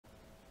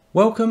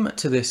Welcome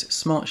to this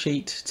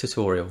Smartsheet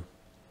tutorial.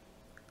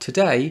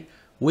 Today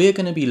we're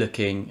going to be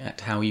looking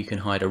at how you can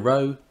hide a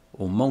row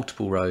or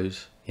multiple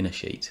rows in a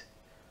sheet.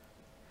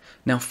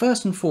 Now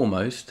first and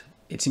foremost,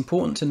 it's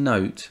important to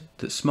note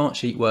that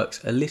Smartsheet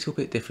works a little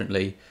bit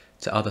differently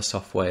to other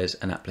softwares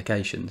and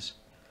applications.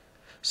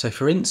 So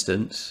for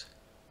instance,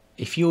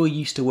 if you're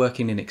used to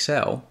working in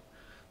Excel,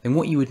 then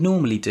what you would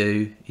normally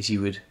do is you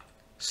would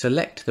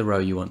select the row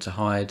you want to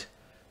hide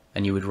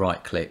and you would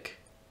right click.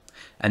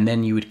 And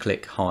then you would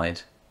click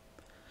hide.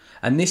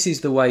 And this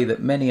is the way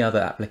that many other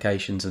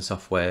applications and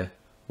software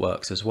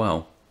works as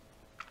well.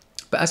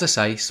 But as I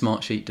say,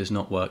 Smartsheet does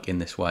not work in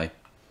this way.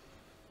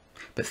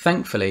 But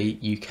thankfully,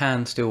 you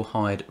can still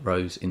hide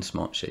rows in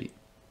Smartsheet.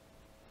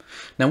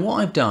 Now what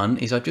I've done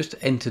is I've just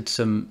entered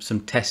some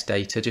test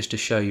data just to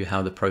show you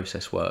how the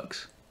process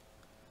works.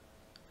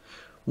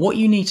 What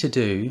you need to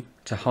do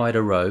to hide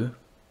a row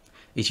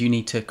is you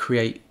need to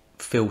create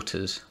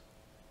filters.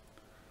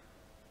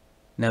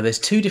 Now there's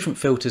two different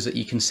filters that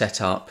you can set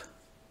up,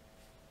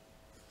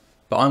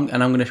 but I'm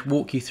going to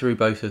walk you through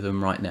both of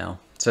them right now.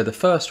 So the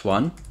first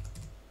one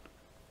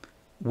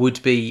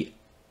would be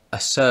a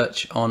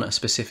search on a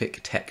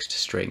specific text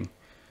string.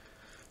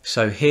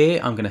 So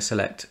here I'm going to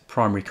select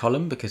primary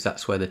column because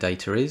that's where the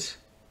data is.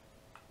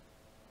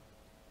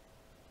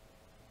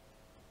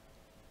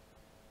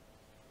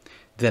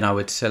 Then I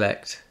would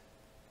select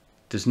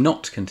does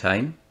not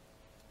contain.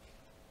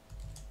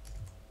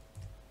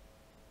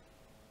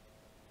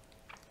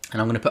 And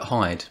I'm going to put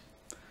hide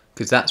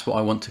because that's what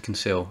I want to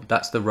conceal.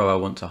 That's the row I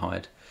want to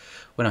hide.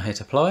 When I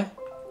hit apply,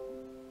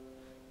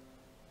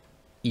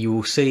 you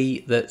will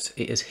see that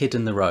it has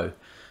hidden the row,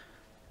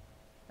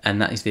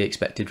 and that is the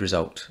expected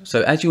result.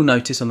 So as you'll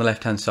notice on the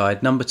left hand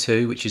side, number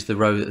 2, which is the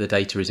row that the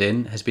data is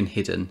in, has been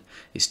hidden.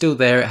 It's still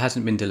there, it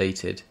hasn't been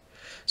deleted.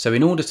 So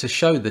in order to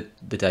show the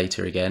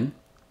data again,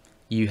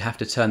 you have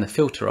to turn the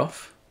filter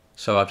off.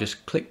 So I've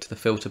just clicked the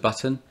filter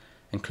button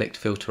and clicked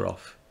filter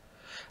off.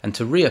 And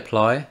to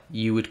reapply,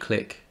 you would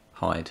click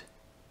hide.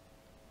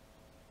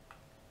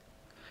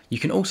 You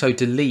can also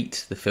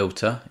delete the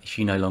filter if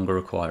you no longer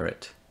require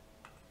it.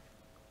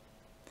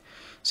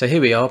 So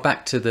here we are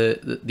back to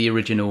the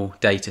original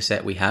data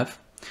set we have.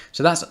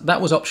 So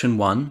that was option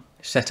 1,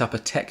 set up a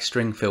text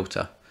string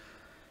filter.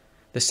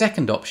 The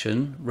second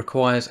option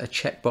requires a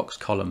checkbox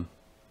column.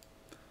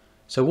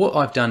 So what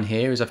I've done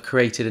here is I've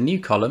created a new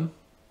column.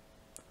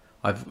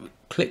 I've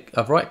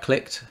right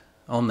clicked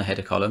on the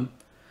header column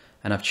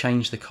and I've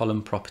changed the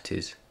column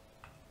properties.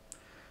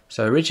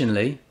 So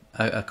originally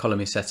a column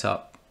is set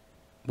up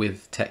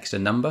with text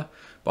and number,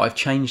 but I've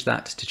changed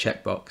that to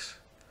checkbox.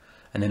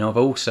 And then I've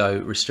also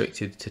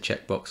restricted to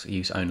checkbox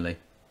use only.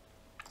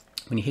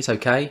 When you hit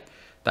OK,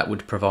 that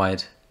would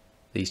provide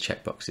these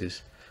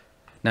checkboxes.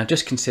 Now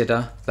just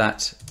consider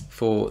that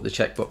for the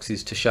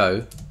checkboxes to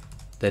show,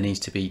 there needs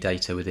to be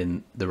data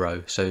within the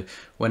row. So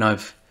when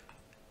I've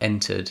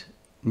entered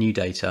new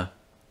data,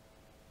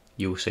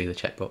 you will see the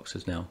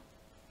checkboxes now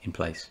in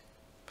place.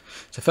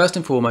 So first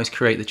and foremost,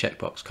 create the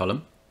checkbox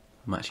column.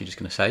 I'm actually just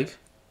going to save.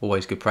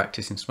 Always good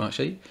practice in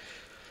Smartsheet.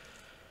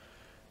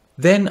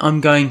 Then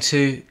I'm going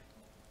to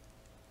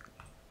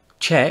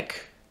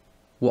check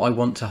what I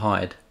want to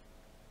hide.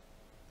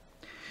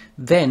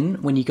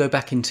 Then when you go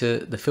back into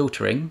the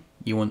filtering,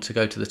 you want to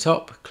go to the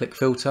top, click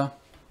filter.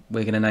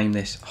 We're going to name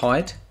this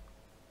hide.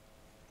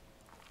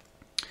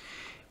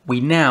 We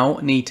now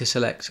need to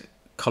select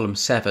column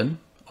 7.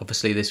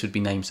 Obviously this would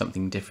be named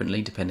something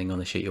differently depending on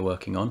the sheet you're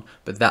working on,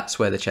 but that's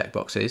where the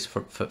checkbox is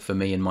for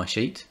me in my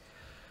sheet.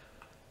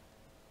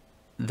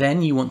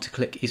 Then you want to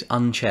click is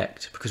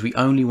unchecked because we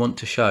only want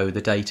to show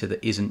the data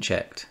that isn't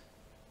checked.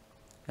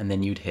 And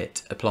then you'd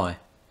hit apply.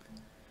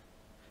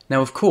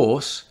 Now of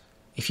course,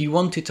 if you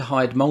wanted to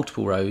hide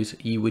multiple rows,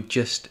 you would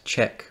just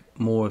check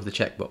more of the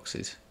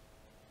checkboxes.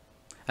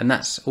 And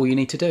that's all you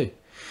need to do.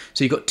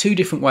 So you've got two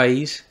different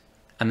ways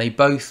and they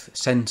both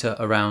center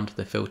around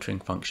the filtering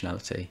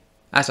functionality.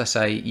 As I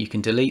say, you can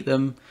delete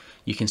them,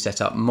 you can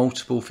set up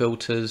multiple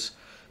filters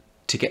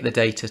to get the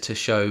data to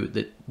show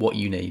what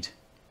you need.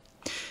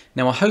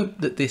 Now I hope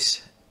that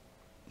this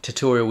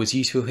tutorial was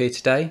useful here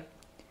today.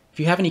 If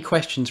you have any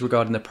questions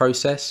regarding the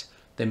process,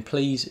 then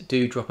please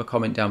do drop a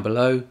comment down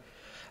below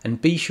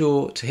and be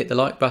sure to hit the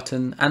like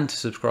button and to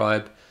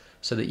subscribe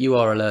so that you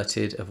are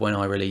alerted of when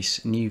I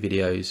release new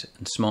videos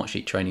and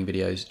Smartsheet training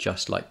videos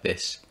just like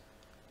this.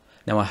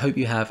 Now I hope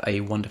you have a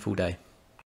wonderful day.